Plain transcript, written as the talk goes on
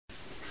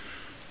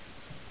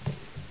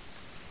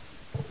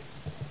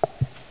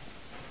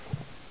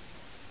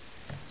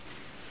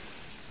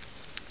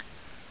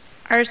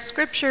Our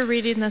scripture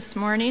reading this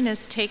morning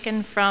is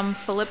taken from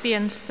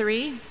Philippians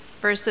 3,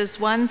 verses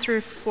 1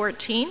 through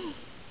 14,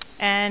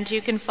 and you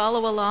can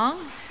follow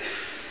along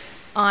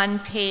on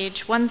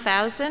page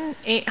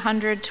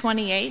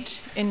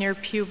 1828 in your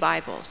pew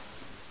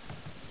Bibles.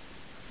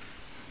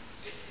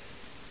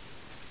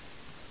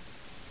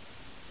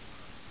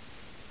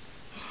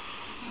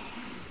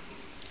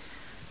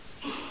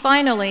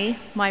 Finally,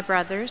 my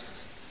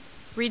brothers,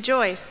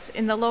 rejoice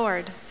in the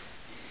Lord.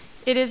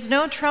 It is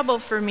no trouble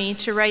for me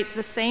to write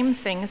the same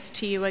things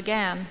to you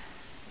again,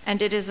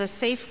 and it is a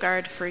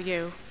safeguard for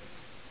you.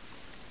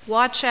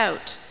 Watch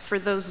out for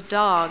those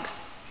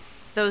dogs,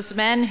 those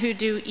men who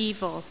do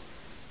evil,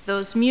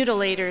 those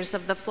mutilators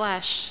of the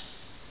flesh.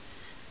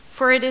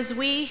 For it is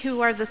we who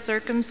are the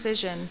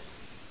circumcision,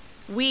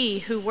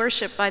 we who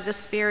worship by the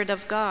Spirit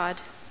of God,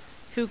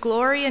 who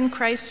glory in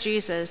Christ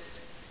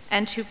Jesus,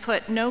 and who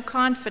put no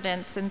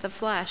confidence in the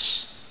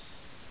flesh,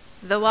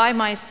 though I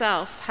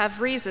myself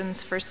have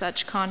reasons for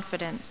such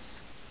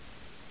confidence.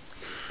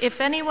 If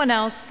anyone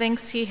else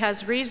thinks he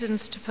has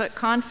reasons to put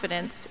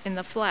confidence in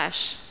the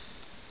flesh,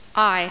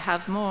 I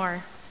have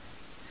more.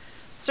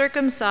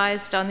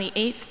 Circumcised on the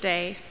 8th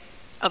day,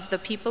 of the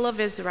people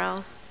of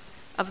Israel,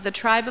 of the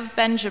tribe of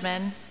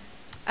Benjamin,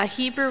 a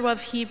Hebrew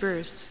of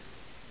Hebrews,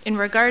 in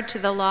regard to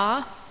the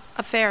law,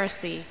 a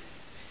Pharisee,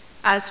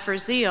 as for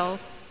zeal,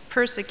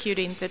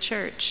 persecuting the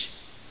church,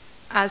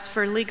 as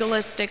for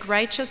legalistic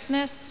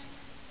righteousness,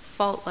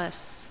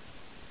 faultless.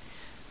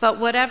 But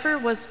whatever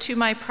was to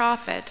my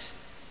profit,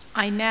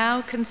 I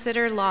now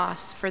consider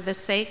loss for the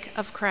sake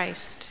of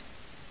Christ.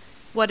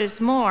 What is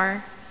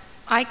more,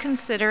 I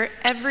consider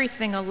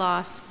everything a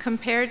loss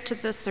compared to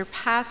the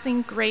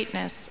surpassing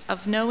greatness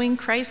of knowing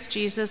Christ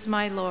Jesus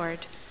my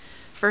Lord,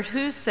 for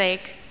whose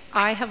sake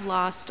I have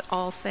lost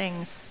all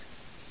things.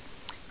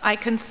 I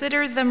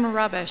consider them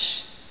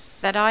rubbish,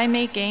 that I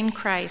may gain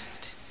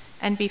Christ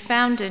and be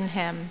found in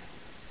him,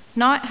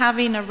 not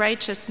having a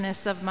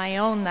righteousness of my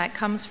own that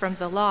comes from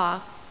the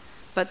law,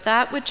 but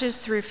that which is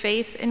through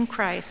faith in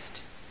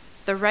Christ,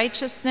 the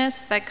righteousness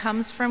that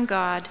comes from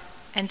God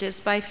and is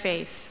by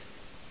faith.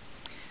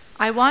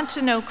 I want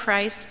to know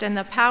Christ and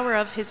the power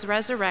of his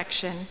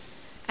resurrection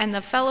and the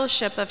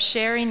fellowship of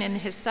sharing in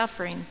his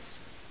sufferings,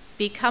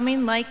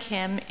 becoming like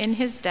him in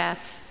his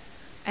death,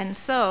 and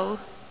so,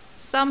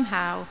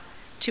 somehow,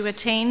 to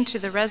attain to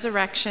the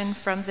resurrection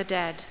from the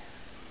dead.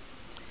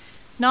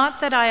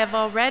 Not that I have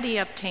already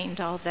obtained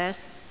all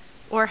this,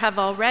 or have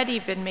already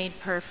been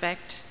made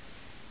perfect,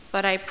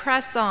 but I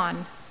press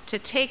on to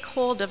take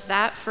hold of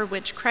that for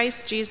which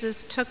Christ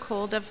Jesus took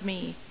hold of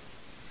me.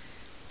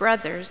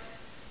 Brothers,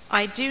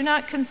 I do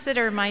not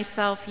consider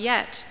myself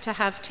yet to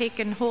have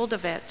taken hold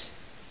of it,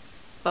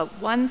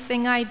 but one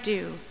thing I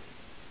do,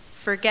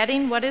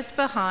 forgetting what is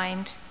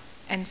behind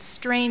and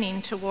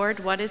straining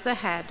toward what is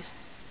ahead,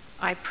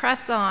 I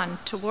press on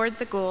toward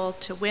the goal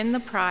to win the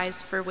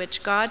prize for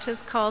which God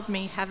has called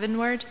me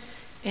heavenward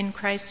in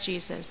Christ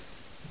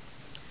Jesus.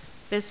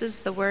 This is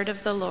the word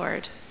of the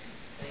Lord.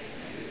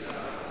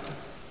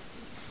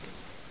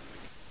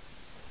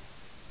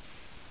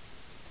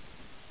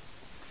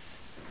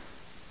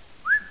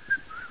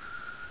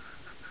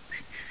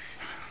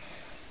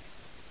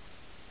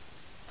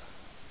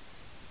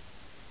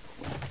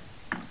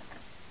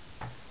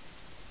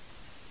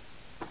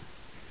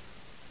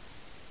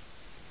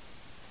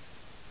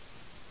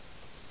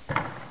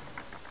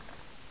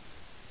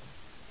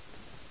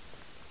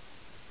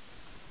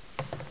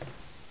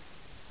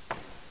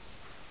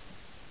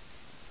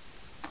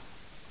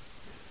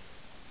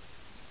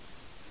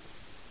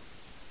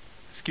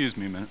 Excuse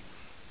me a minute.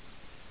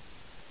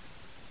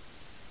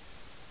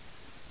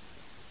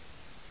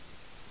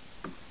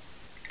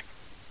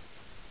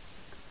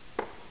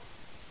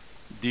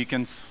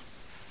 Deacons,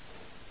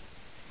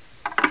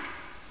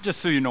 just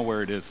so you know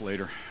where it is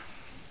later.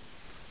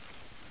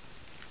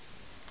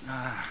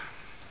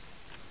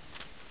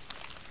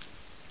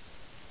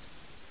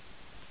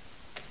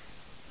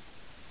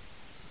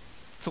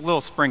 It's a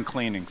little spring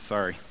cleaning,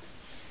 sorry.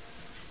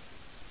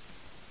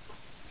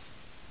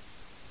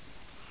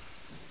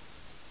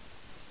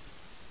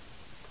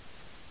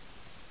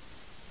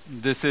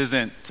 This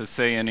isn't to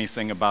say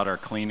anything about our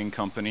cleaning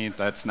company.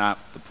 That's not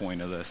the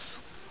point of this.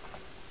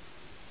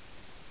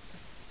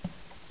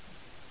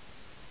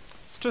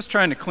 It's just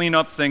trying to clean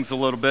up things a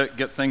little bit,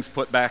 get things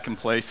put back in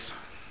place.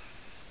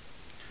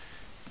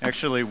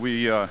 Actually,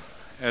 we,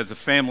 as a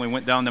family,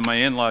 went down to my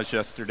in-laws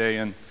yesterday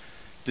and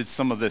did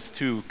some of this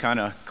too, kind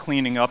of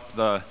cleaning up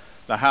the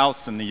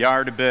house and the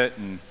yard a bit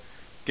and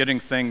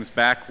getting things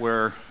back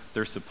where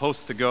they're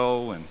supposed to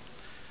go. And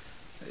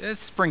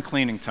it's spring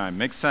cleaning time.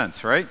 Makes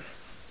sense, right?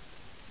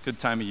 Good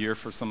time of year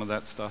for some of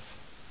that stuff.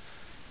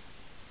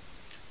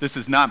 This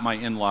is not my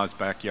in-laws'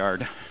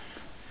 backyard,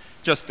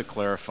 just to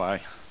clarify.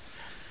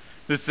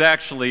 This is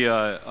actually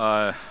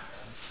a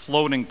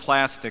floating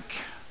plastic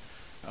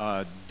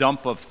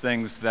dump of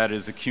things that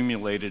is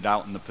accumulated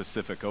out in the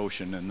Pacific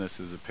Ocean, and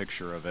this is a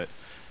picture of it.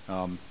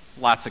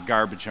 Lots of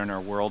garbage in our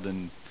world,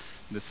 and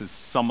this is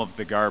some of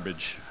the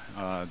garbage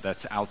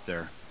that's out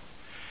there.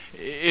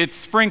 It's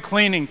spring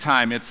cleaning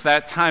time. It's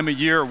that time of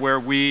year where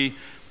we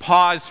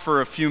pause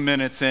for a few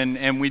minutes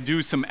and we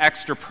do some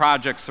extra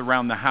projects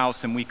around the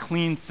house and we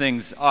clean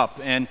things up.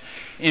 And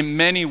in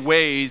many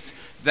ways,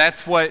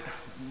 that's what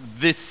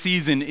this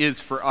season is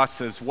for us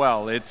as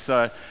well. It's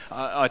a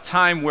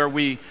time where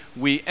we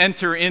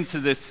enter into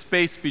this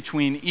space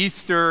between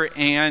Easter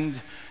and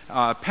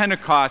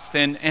Pentecost,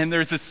 and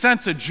there's a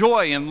sense of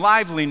joy and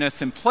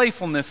liveliness and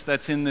playfulness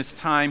that's in this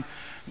time.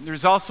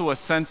 There's also a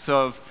sense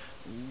of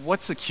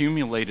what's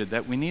accumulated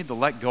that we need to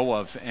let go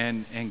of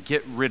and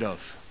get rid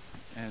of.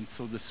 And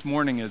so this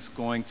morning is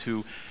going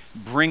to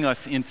bring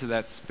us into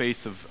that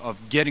space of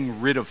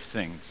getting rid of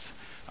things,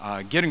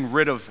 getting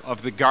rid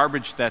of the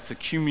garbage that's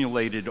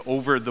accumulated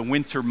over the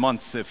winter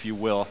months, if you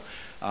will,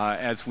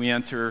 as we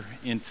enter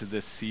into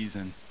this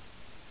season.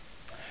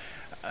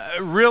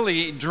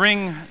 Really,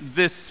 during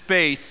this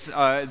space,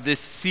 this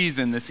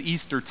season, this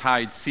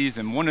Eastertide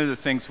season, one of the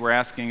things we're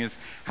asking is,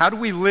 how do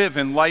we live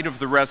in light of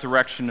the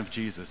resurrection of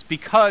Jesus?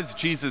 Because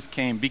Jesus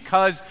came,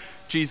 because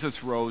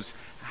Jesus rose,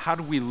 how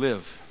do we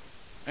live?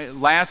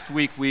 Last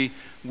week, we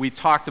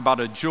talked about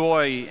a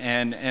joy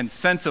and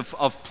sense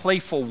of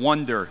playful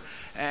wonder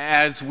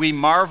as we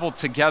marvel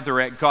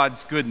together at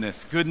God's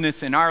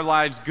goodness in our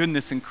lives,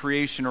 goodness in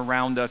creation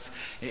around us.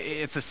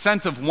 It's a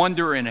sense of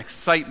wonder and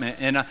excitement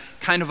and a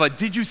kind of a,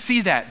 did you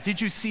see that?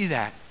 Did you see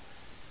that?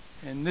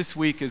 And this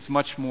week is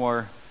much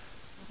more,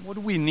 what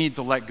do we need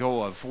to let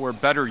go of? Or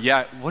better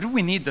yet, what do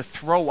we need to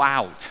throw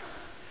out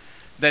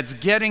that's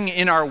getting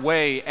in our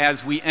way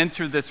as we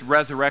enter this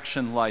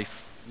resurrection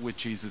life with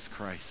Jesus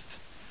Christ?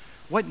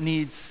 What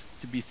needs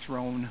to be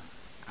thrown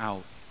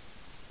out?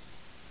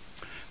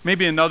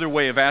 Maybe another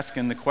way of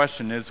asking the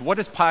question is, what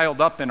is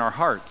piled up in our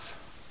hearts?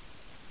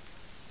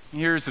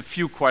 Here's a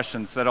few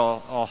questions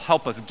that'll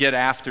help us get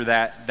after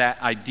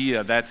that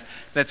idea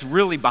that's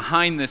really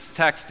behind this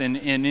text and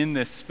in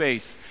this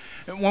space.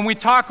 When we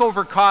talk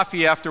over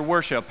coffee after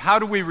worship, how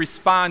do we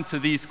respond to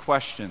these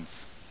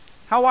questions?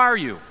 How are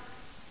you?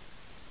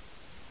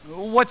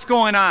 What's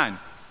going on?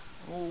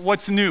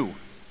 What's new?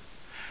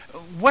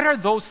 What are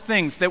those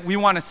things that we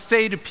want to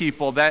say to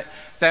people that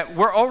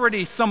we're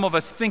already, some of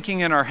us,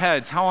 thinking in our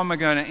heads, how am I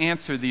going to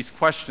answer these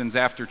questions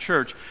after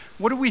church?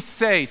 What do we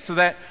say so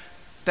that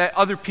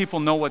other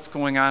people know what's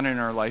going on in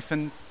our life?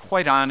 And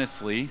quite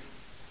honestly,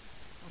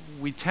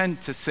 we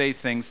tend to say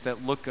things that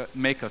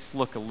make us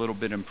look a little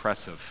bit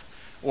impressive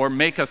or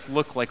make us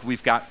look like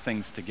we've got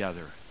things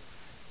together.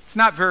 It's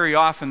not very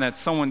often that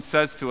someone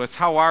says to us,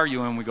 how are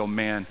you? And we go,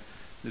 man,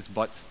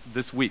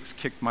 this week's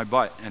kicked my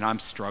butt and I'm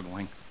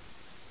struggling.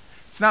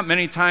 It's not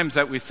many times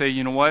that we say,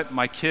 you know what,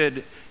 my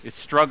kid is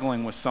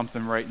struggling with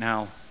something right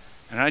now,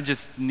 and I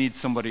just need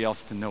somebody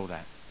else to know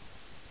that.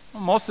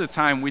 Well, most of the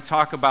time we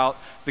talk about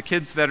the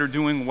kids that are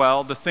doing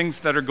well, the things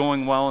that are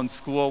going well in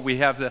school. We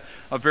have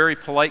a very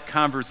polite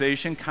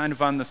conversation, kind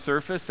of on the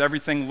surface.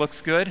 Everything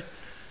looks good.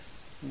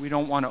 We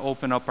don't want to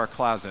open up our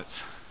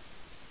closets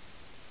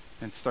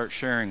and start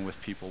sharing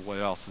with people what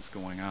else is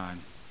going on.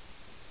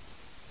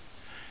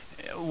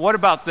 What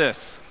about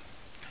this?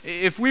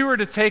 If we were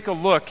to take a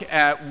look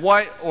at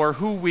what or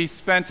who we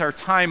spent our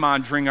time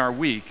on during our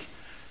week,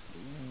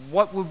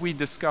 what would we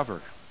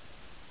discover?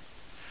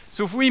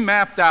 So if we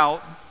mapped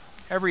out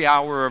every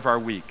hour of our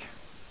week,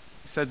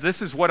 said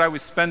this is what I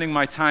was spending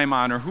my time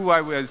on or who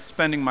I was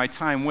spending my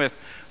time with,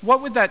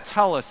 what would that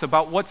tell us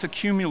about what's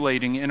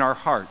accumulating in our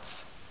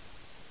hearts?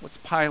 What's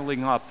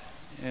piling up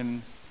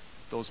in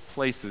those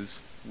places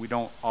we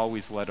don't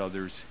always let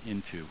others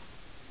into?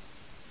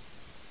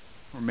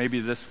 Or maybe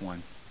this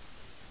one.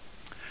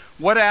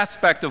 What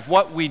aspect of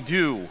what we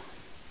do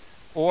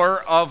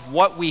or of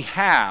what we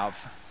have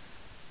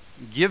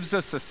gives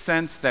us a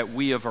sense that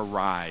we have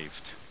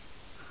arrived?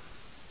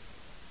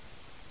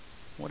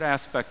 What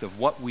aspect of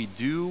what we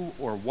do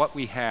or what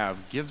we have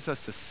gives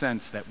us a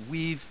sense that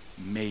we've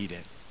made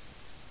it?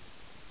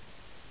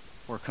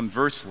 Or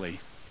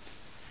conversely,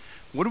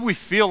 what do we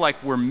feel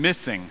like we're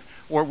missing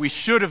or we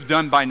should have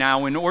done by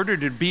now in order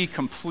to be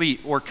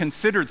complete or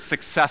considered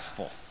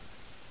successful?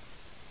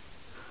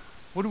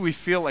 What do we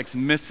feel like's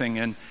missing?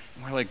 And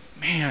we're like,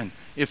 man,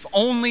 if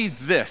only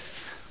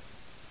this,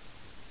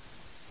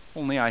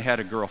 only I had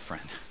a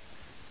girlfriend.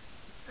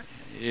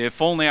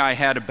 If only I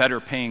had a better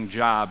paying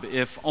job.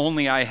 If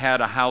only I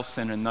had a house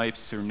in a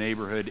nicer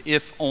neighborhood.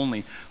 If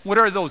only. What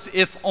are those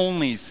if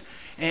onlys?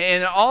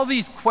 And all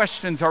these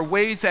questions are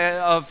ways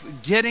of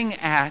getting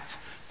at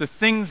the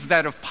things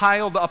that have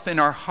piled up in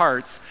our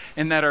hearts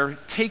and that are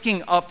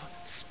taking up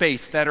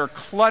space, that are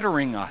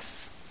cluttering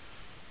us.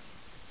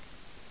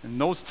 And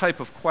those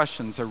type of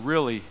questions are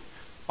really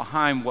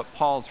behind what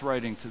Paul's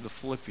writing to the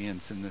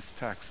Philippians in this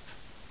text.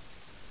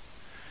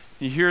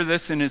 You hear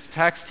this in his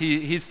text.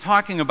 He's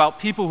talking about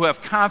people who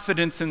have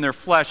confidence in their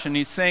flesh, and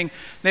he's saying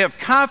they have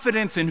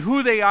confidence in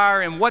who they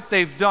are and what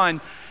they've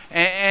done,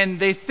 and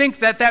they think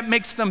that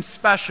makes them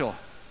special.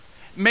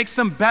 It makes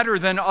them better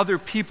than other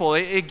people.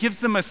 It gives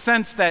them a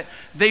sense that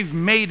they've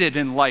made it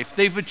in life.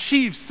 They've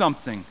achieved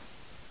something.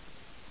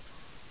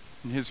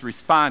 And his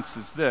response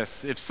is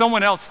this: if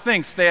someone else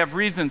thinks they have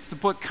reasons to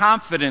put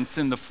confidence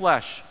in the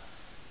flesh,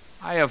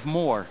 I have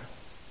more.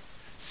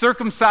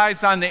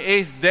 Circumcised on the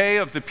 8th day,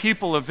 of the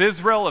people of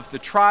Israel, of the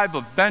tribe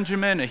of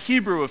Benjamin, a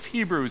Hebrew of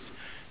Hebrews,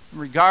 in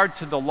regard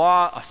to the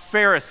law, a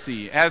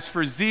Pharisee. As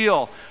for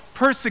zeal,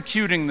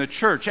 persecuting the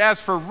church. As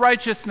for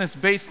righteousness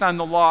based on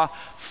the law,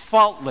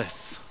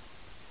 faultless.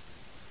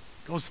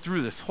 Goes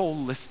through this whole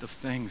list of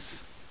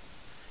things.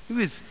 He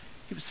was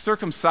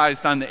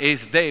circumcised on the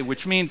 8th day,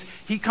 which means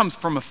he comes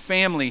from a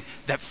family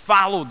that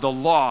followed the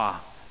law,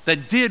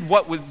 that did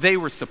what they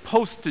were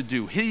supposed to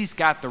do. He's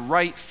got the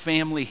right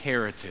family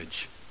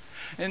heritage.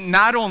 And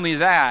not only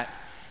that,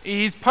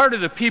 he's part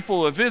of the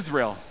people of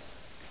Israel.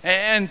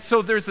 And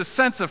so there's a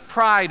sense of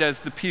pride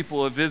as the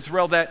people of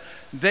Israel that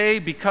they,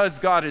 because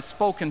God has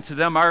spoken to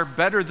them, are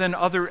better than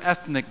other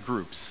ethnic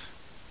groups.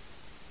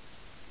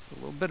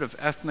 There's a little bit of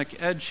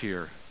ethnic edge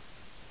here.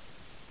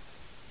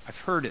 I've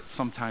heard it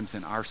sometimes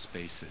in our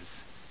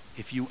spaces.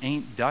 If you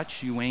ain't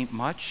Dutch, you ain't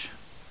much.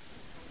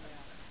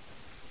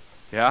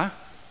 Yeah?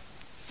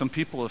 Some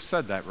people have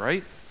said that,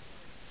 right?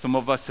 Some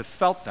of us have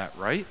felt that,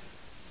 right?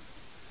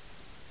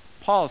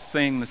 Paul's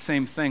saying the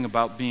same thing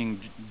about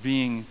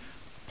being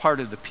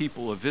part of the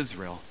people of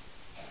Israel.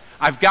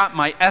 I've got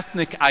my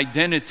ethnic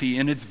identity,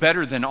 and it's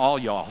better than all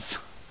y'all's.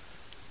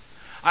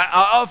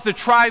 Of the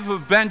tribe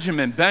of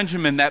Benjamin,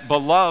 that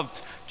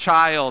beloved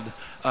child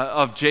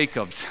of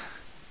Jacob's,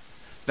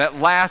 that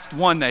last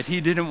one that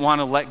he didn't want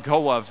to let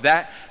go of,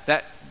 that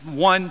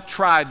one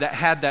tribe that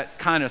had that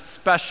kind of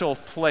special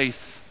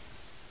place,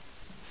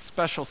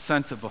 special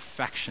sense of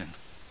affection.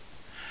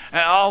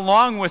 And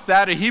along with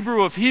that, a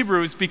Hebrew of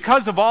Hebrews,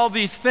 because of all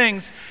these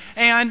things,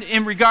 and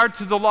in regard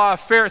to the law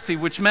of Pharisee,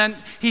 which meant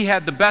he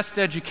had the best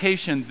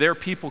education their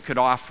people could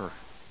offer.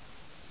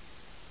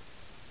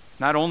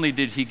 Not only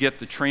did he get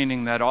the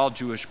training that all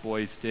Jewish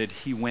boys did,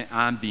 he went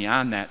on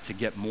beyond that to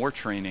get more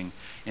training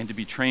and to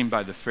be trained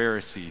by the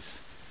Pharisees,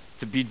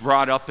 to be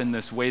brought up in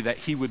this way that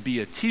he would be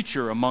a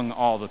teacher among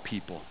all the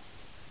people.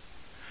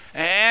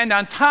 And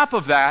on top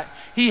of that,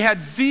 he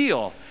had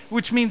zeal,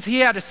 which means he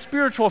had a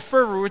spiritual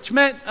fervor, which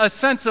meant a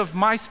sense of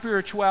my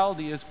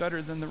spirituality is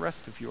better than the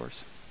rest of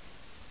yours.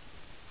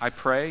 I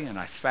pray and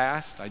I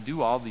fast, I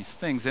do all these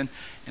things, and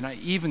I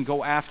even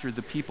go after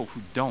the people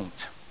who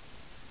don't.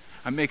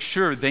 I make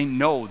sure they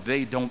know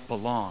they don't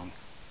belong.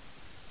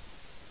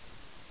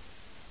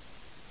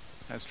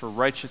 As for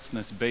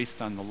righteousness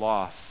based on the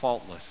law,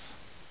 faultless.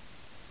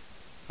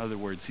 In other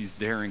words, he's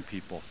daring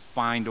people,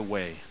 find a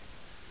way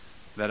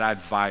that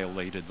I've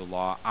violated the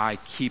law. I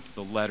keep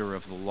the letter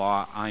of the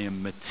law. I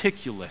am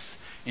meticulous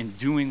in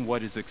doing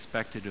what is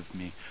expected of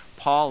me.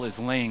 Paul is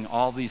laying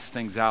all these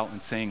things out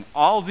and saying,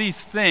 all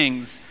these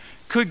things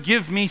could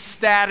give me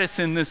status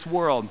in this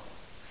world.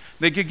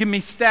 They could give me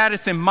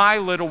status in my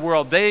little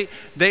world. They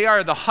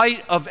are the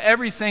height of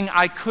everything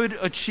I could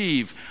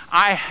achieve.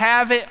 I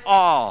have it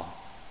all.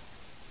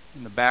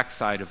 And the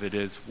backside of it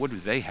is, what do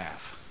they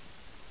have?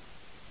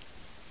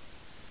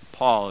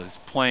 Paul is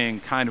playing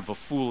kind of a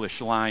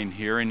foolish line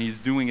here, and he's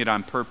doing it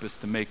on purpose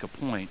to make a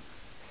point.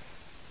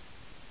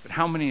 But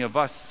how many of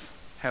us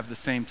have the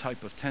same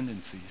type of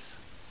tendencies?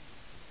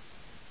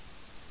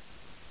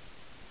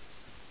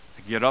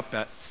 I get up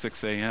at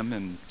 6 a.m.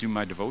 and do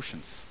my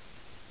devotions.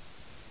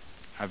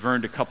 I've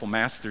earned a couple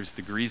master's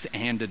degrees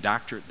and a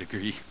doctorate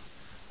degree,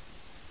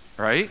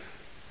 right?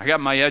 I got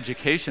my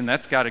education.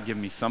 That's got to give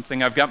me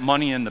something. I've got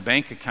money in the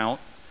bank account.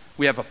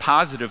 We have a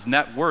positive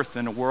net worth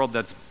in a world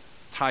that's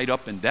tied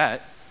up in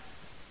debt.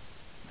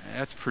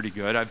 That's pretty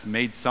good. I've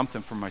made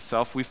something for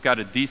myself. We've got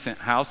a decent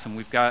house, and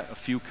we've got a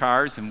few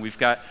cars, and we've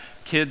got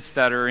kids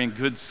that are in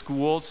good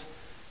schools.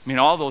 I mean,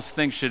 all those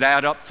things should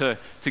add up to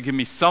give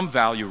me some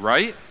value,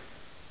 right?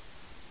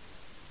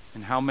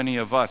 And how many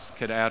of us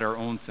could add our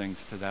own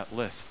things to that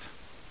list?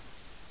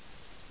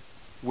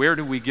 Where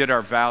do we get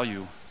our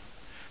value?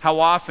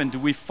 How often do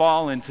we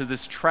fall into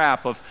this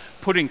trap of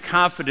putting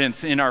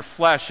confidence in our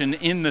flesh and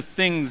in the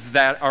things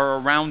that are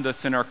around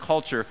us in our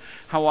culture?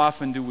 How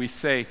often do we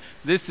say,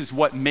 this is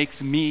what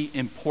makes me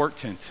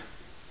important?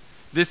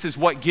 This is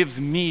what gives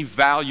me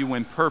value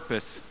and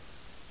purpose?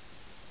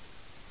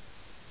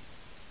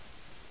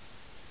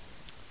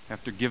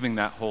 After giving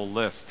that whole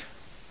list,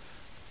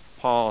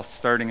 Paul,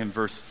 starting in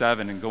verse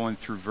 7 and going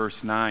through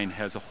verse 9,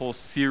 has a whole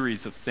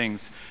series of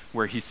things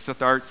where he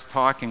starts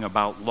talking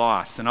about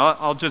loss. And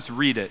I'll just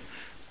read it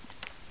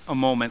a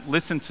moment.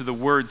 Listen to the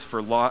words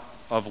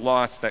of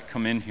loss that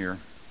come in here.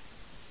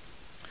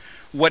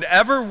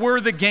 Whatever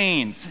were the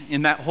gains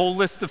in that whole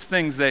list of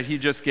things that he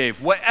just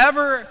gave,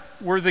 whatever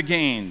were the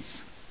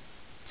gains,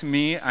 to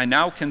me, I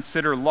now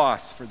consider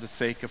loss for the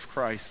sake of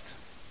Christ.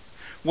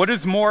 What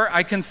is more,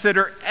 I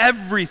consider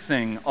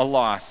everything a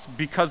loss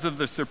because of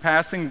the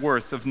surpassing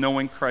worth of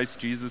knowing Christ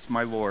Jesus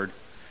my Lord,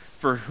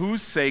 for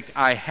whose sake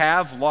I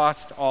have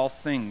lost all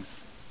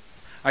things.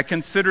 I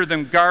consider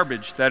them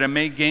garbage, that I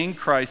may gain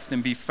Christ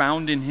and be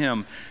found in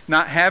him,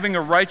 not having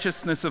a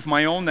righteousness of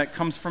my own that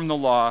comes from the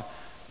law,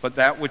 but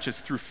that which is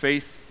through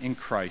faith in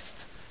Christ,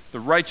 the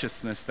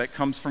righteousness that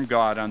comes from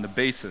God on the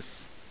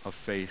basis of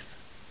faith.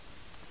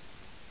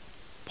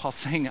 Paul's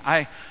saying,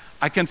 I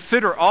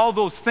consider all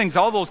those things,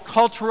 all those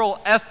cultural,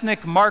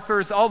 ethnic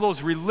markers, all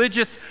those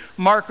religious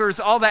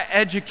markers, all that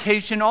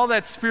education, all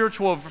that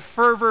spiritual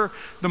fervor,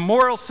 the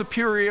moral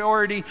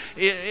superiority,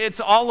 it's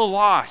all a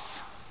loss.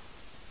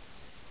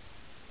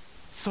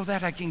 So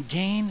that I can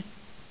gain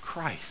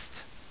Christ,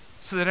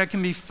 so that I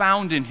can be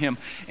found in him.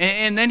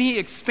 And then he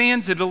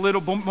expands it a little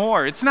bit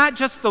more. It's not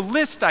just the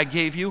list I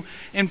gave you.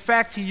 In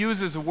fact, he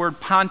uses the word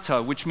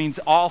panta, which means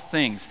all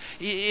things.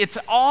 It's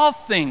all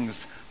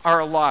things are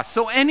a loss.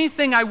 So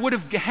anything I would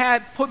have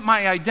had put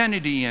my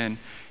identity in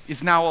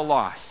is now a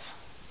loss.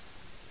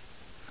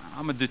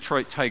 I'm a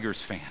Detroit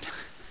Tigers fan.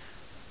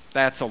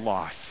 That's a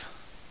loss.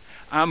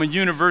 I'm a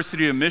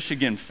University of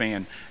Michigan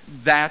fan.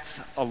 That's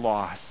a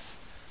loss.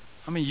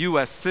 I'm a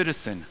U.S.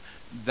 citizen.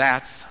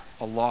 That's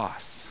a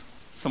loss.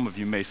 Some of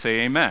you may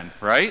say amen,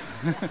 right?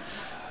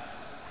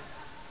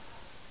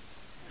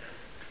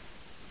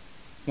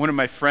 One of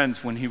my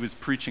friends, when he was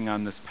preaching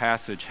on this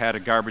passage, had a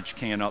garbage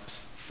can up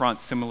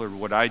front similar to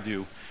what I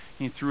do.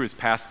 He threw his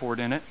passport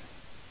in it.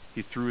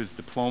 He threw his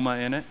diploma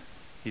in it.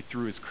 He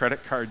threw his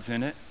credit cards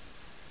in it.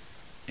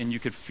 And you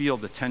could feel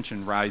the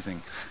tension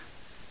rising.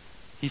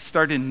 He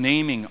started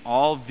naming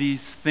all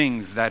these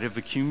things that have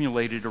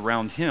accumulated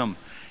around him.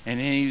 And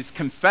he's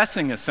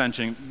confessing,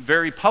 essentially,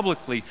 very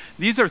publicly,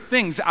 these are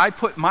things I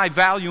put my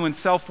value and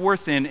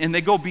self-worth in, and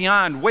they go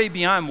beyond, way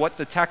beyond what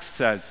the text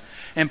says.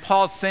 And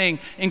Paul's saying,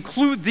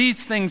 include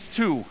these things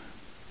too.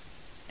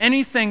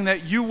 Anything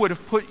that you would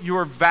have put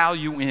your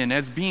value in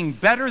as being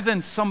better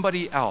than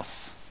somebody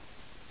else,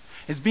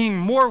 as being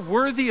more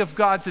worthy of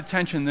God's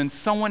attention than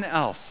someone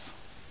else,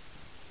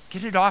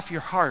 get it off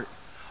your heart.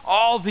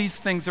 All these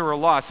things are a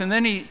loss. And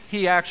then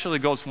he actually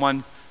goes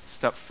one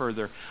step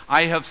further.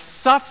 I have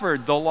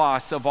suffered the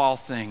loss of all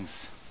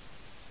things.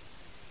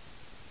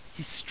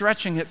 He's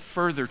stretching it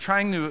further,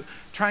 trying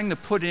to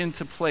put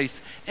into place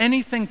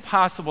anything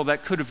possible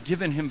that could have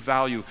given him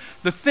value.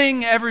 The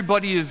thing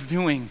everybody is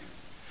doing.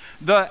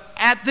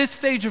 At this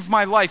stage of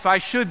my life, I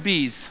should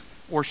be's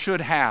or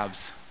should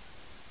haves.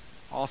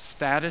 All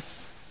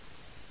status,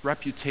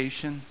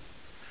 reputation,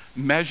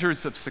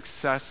 measures of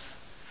success.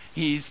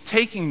 He's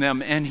taking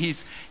them and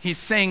he's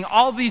saying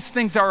all these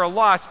things are a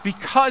loss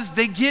because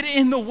they get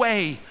in the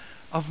way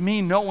of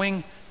me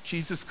knowing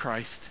Jesus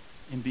Christ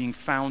and being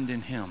found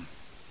in him.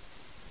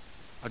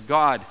 A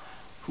God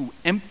who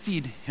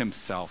emptied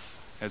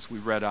himself, as we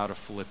read out of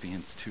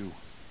Philippians 2,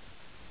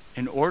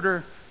 in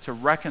order to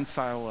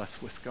reconcile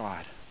us with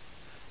God,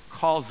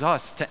 calls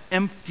us to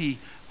empty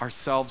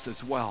ourselves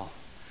as well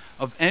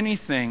of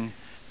anything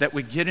that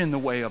would get in the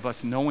way of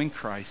us knowing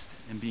Christ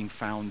and being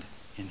found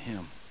in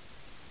him.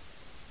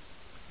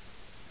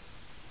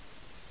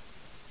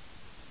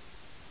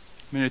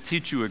 I'm going to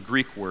teach you a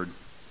Greek word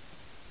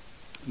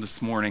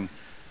this morning,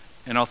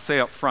 and I'll say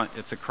up front,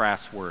 it's a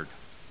crass word,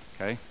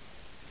 okay?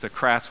 It's a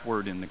crass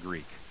word in the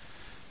Greek.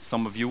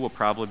 Some of you will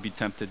probably be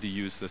tempted to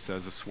use this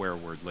as a swear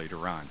word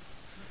later on.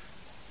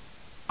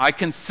 I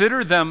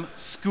consider them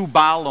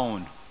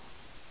skubalon,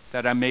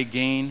 that I may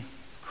gain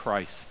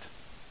Christ.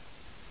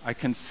 I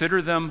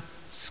consider them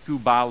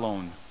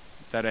skubalon,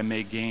 that I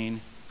may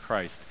gain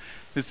Christ.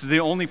 This is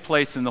the only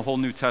place in the whole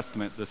New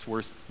Testament this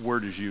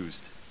word is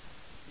used.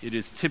 It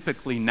is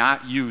typically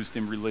not used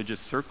in religious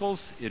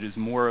circles. It is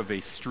more of a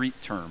street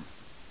term.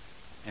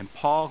 And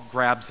Paul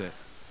grabs it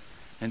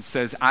and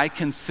says, I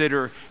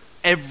consider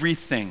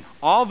everything,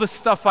 all the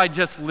stuff I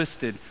just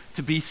listed,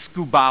 to be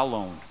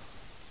skubalon.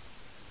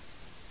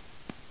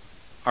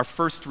 Our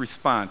first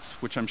response,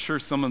 which I'm sure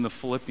some in the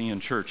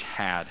Philippian church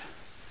had,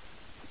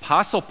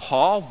 Apostle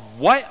Paul,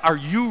 what are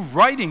you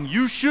writing?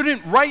 You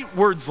shouldn't write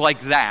words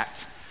like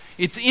that.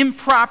 It's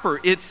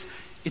improper. It's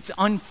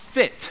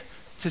unfit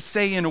to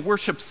say in a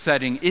worship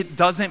setting, it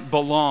doesn't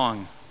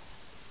belong.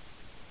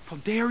 How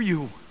dare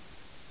you?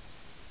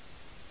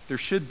 There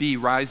should be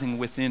rising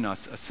within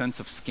us a sense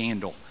of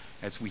scandal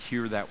as we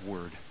hear that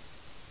word.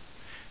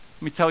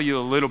 Let me tell you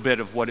a little bit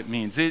of what it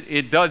means.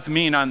 It does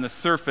mean on the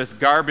surface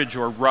garbage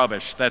or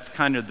rubbish. That's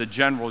kind of the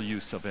general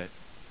use of it.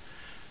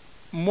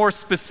 More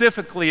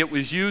specifically, it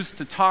was used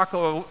to talk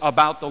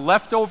about the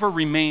leftover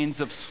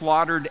remains of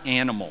slaughtered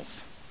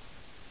animals.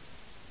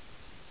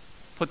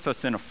 Puts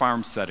us in a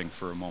farm setting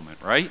for a moment,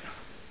 right?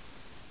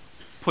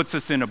 Puts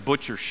us in a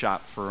butcher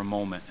shop for a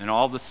moment and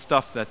all the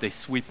stuff that they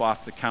sweep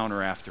off the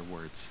counter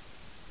afterwards.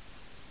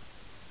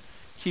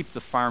 Keep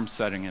the farm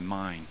setting in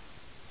mind.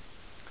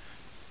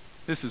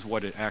 This is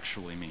what it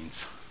actually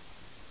means.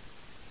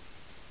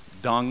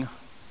 Dung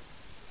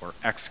or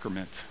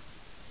excrement,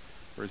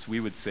 or as we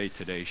would say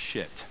today,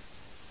 shit.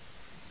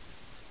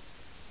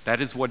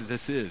 That is what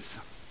this is.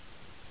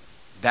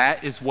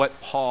 That is what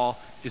Paul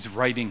is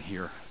writing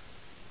here.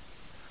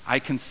 I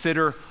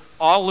consider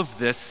all of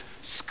this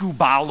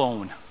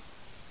skubalon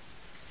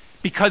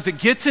because it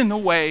gets in the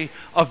way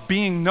of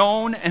being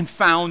known and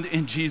found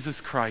in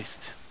Jesus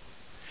Christ.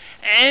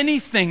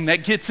 Anything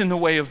that gets in the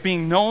way of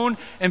being known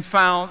and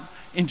found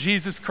in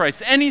Jesus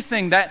Christ,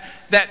 anything that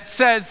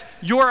says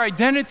your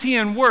identity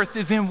and worth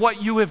is in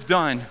what you have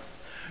done,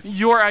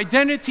 Your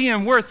identity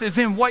and worth is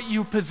in what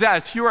you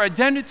possess. Your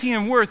identity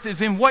and worth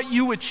is in what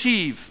you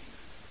achieve.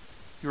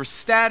 Your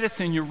status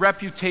and your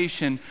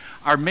reputation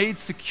are made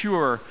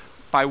secure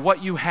by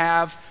what you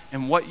have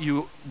and what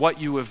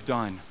you have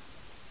done.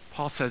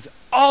 Paul says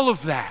all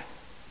of that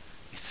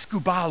is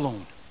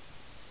skubalon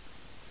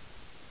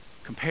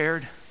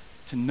compared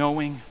to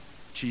knowing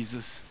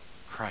Jesus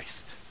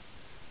Christ.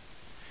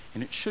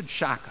 And it should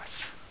shock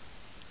us.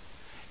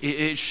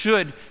 It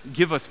should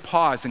give us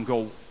pause and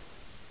go,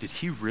 did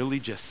he really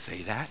just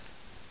say that?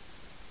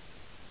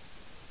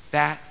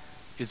 That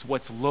is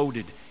what's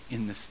loaded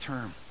in this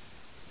term.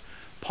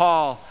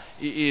 Paul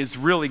is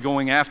really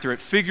going after it.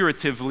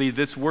 Figuratively,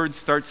 this word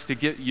starts to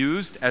get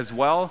used as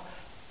well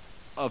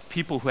of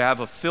people who have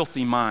a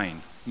filthy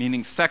mind,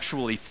 meaning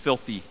sexually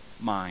filthy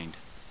mind.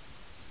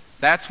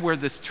 That's where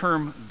this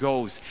term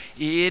goes.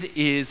 It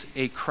is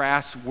a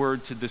crass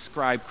word to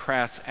describe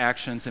crass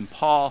actions, and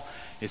Paul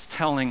is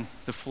telling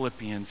the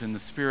Philippians, and the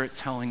Spirit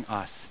telling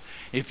us,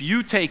 if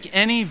you take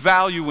any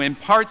value in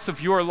parts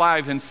of your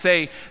life and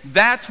say,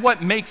 that's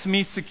what makes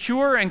me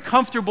secure and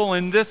comfortable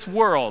in this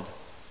world,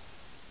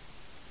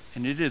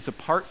 and it is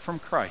apart from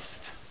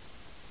Christ,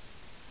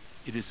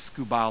 it is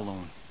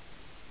skubalon,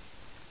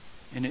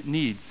 and it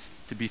needs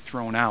to be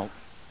thrown out.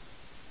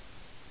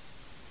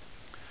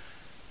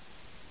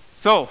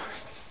 So,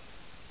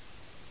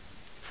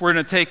 if we're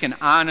going to take an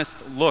honest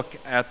look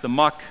at the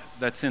muck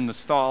that's in the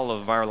stall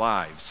of our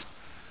lives,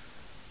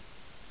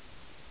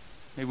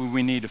 maybe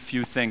we need a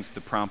few things to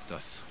prompt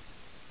us.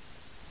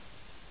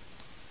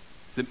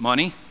 Is it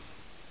money?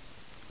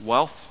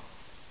 Wealth?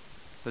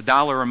 The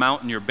dollar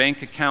amount in your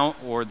bank account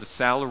or the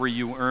salary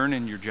you earn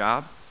in your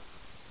job?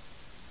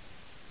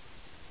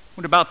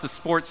 What about the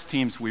sports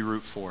teams we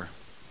root for?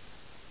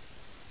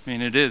 I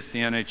mean, it is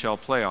the NHL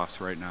playoffs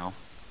right now.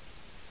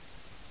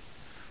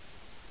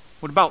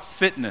 What about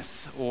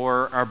fitness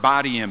or our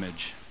body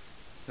image?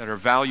 That our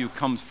value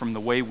comes from the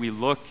way we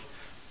look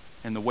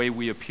and the way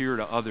we appear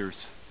to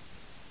others.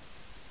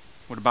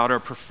 What about our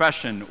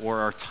profession or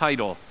our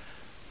title,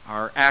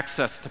 our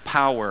access to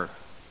power?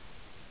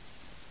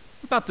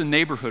 What about the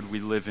neighborhood we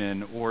live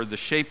in or the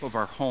shape of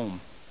our home?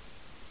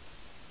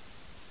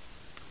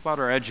 What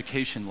about our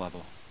education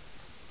level,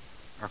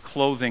 our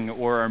clothing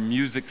or our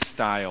music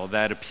style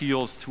that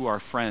appeals to our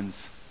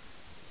friends?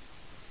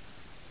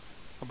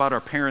 What about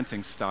our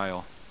parenting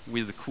style? Are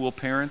we the cool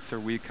parents or are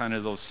we kind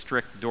of those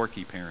strict,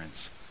 dorky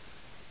parents?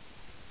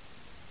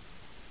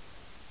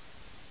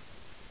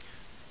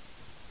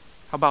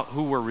 How about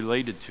who we're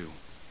related to?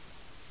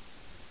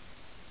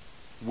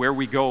 Where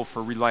we go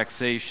for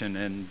relaxation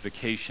and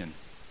vacation,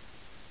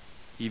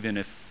 even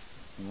if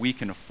we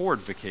can afford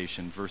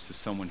vacation versus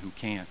someone who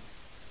can't.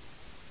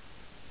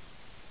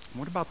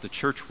 What about the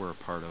church we're a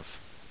part of?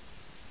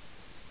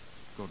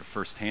 Go to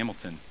First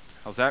Hamilton.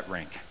 How's that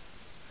rank?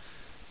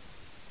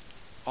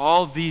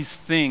 All these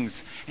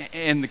things,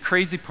 and the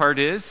crazy part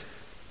is,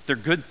 they're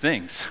good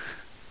things.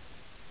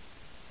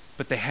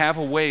 But they have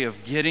a way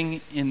of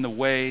getting in the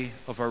way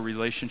of our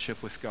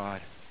relationship with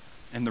God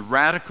and the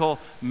radical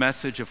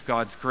message of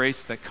God's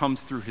grace that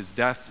comes through his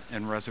death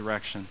and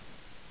resurrection.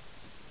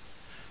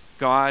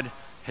 God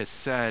has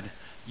said,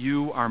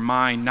 you are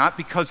mine, not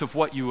because of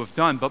what you have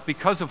done, but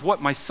because of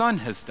what my Son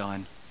has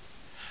done.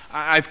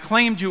 I've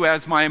claimed you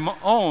as my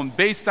own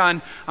based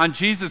on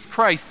Jesus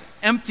Christ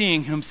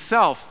emptying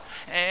himself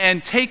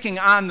and taking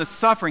on the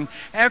suffering,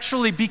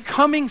 actually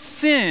becoming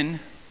sin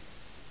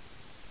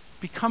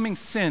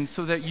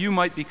so that you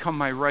might become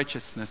my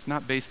righteousness,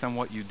 not based on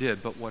what you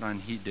did, but what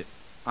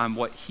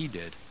he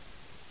did.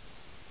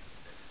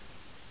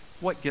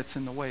 What gets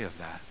in the way of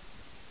that?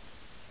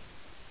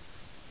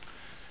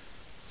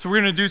 So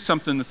we're going to do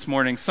something this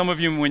morning. Some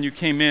of you, when you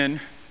came in,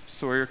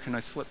 Sawyer, can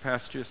I slip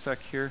past you a sec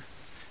here?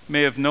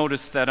 May have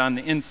noticed that on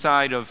the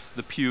inside of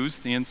the pews,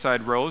 the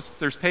inside rows,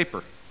 there's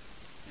paper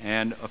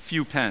and a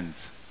few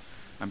pens.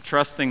 I'm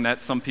trusting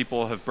that some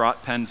people have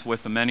brought pens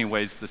with them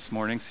anyways this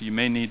morning, so you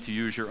may need to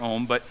use your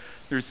own, but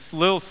there's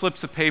little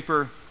slips of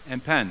paper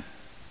and pen.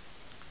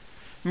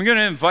 I'm going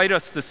to invite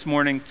us this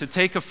morning to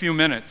take a few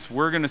minutes.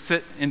 We're going to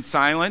sit in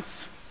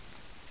silence,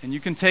 and you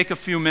can take a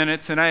few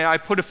minutes, and I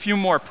put a few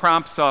more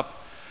prompts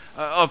up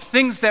of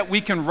things that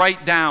we can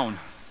write down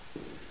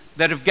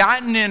that have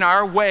gotten in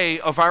our way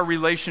of our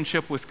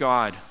relationship with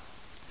God.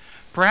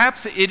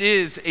 Perhaps it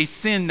is a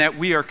sin that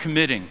we are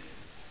committing,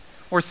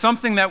 or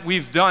something that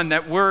we've done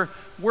that we're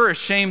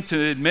ashamed to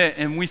admit,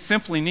 and we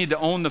simply need to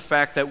own the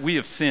fact that we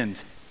have sinned.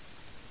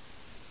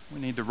 We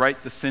need to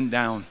write the sin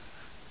down,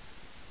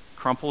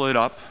 crumple it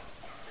up,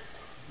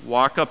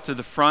 walk up to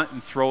the front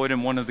and throw it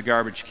in one of the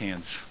garbage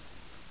cans.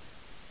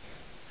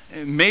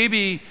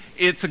 Maybe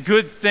it's a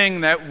good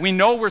thing that we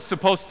know we're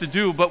supposed to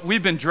do, but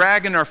we've been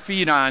dragging our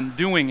feet on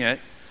doing it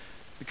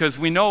because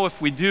we know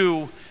if we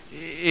do,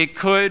 it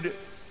could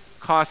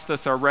cost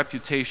us our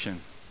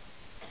reputation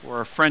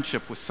or a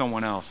friendship with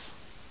someone else.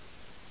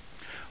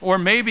 Or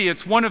maybe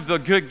it's one of the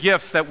good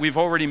gifts that we've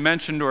already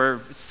mentioned,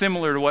 or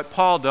similar to what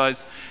Paul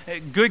does,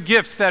 good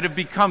gifts that have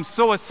become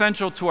so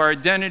essential to our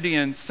identity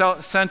and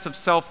sense of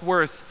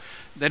self-worth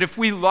that if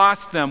we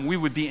lost them, we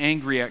would be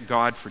angry at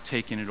God for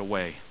taking it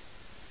away.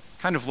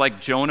 Kind of like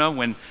Jonah,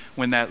 when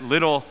that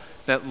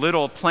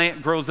little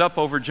plant grows up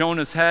over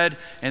Jonah's head,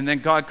 and then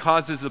God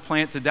causes the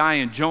plant to die,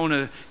 and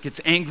Jonah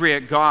gets angry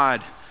at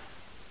God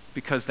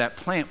because that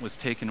plant was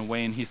taken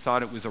away, and he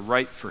thought it was a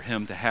right for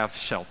him to have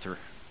shelter,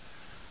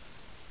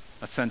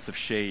 a sense of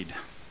shade.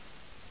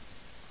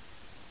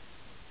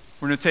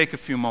 We're going to take a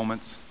few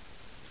moments.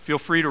 Feel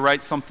free to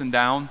write something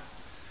down.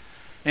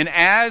 And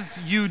as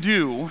you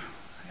do,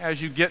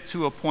 as you get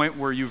to a point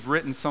where you've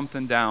written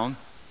something down,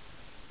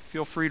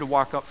 feel free to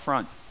walk up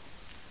front.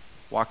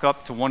 Walk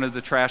up to one of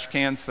the trash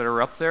cans that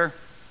are up there,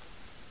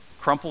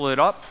 crumple it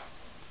up,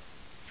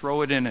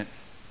 throw it in it,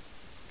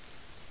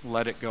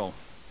 let it go.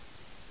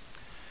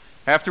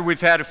 After we've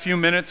had a few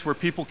minutes where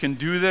people can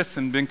do this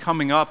and been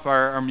coming up,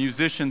 our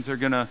musicians are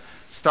going to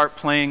start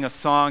playing a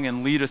song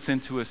and lead us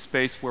into a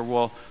space where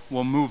we'll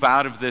move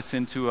out of this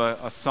into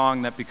a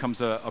song that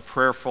becomes a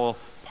prayerful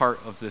part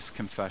of this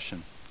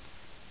confession.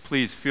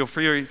 Please feel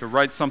free to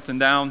write something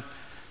down.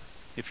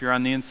 If you're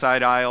on the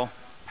inside aisle,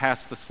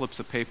 pass the slips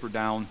of paper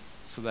down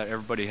so that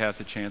everybody has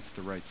a chance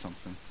to write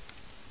something.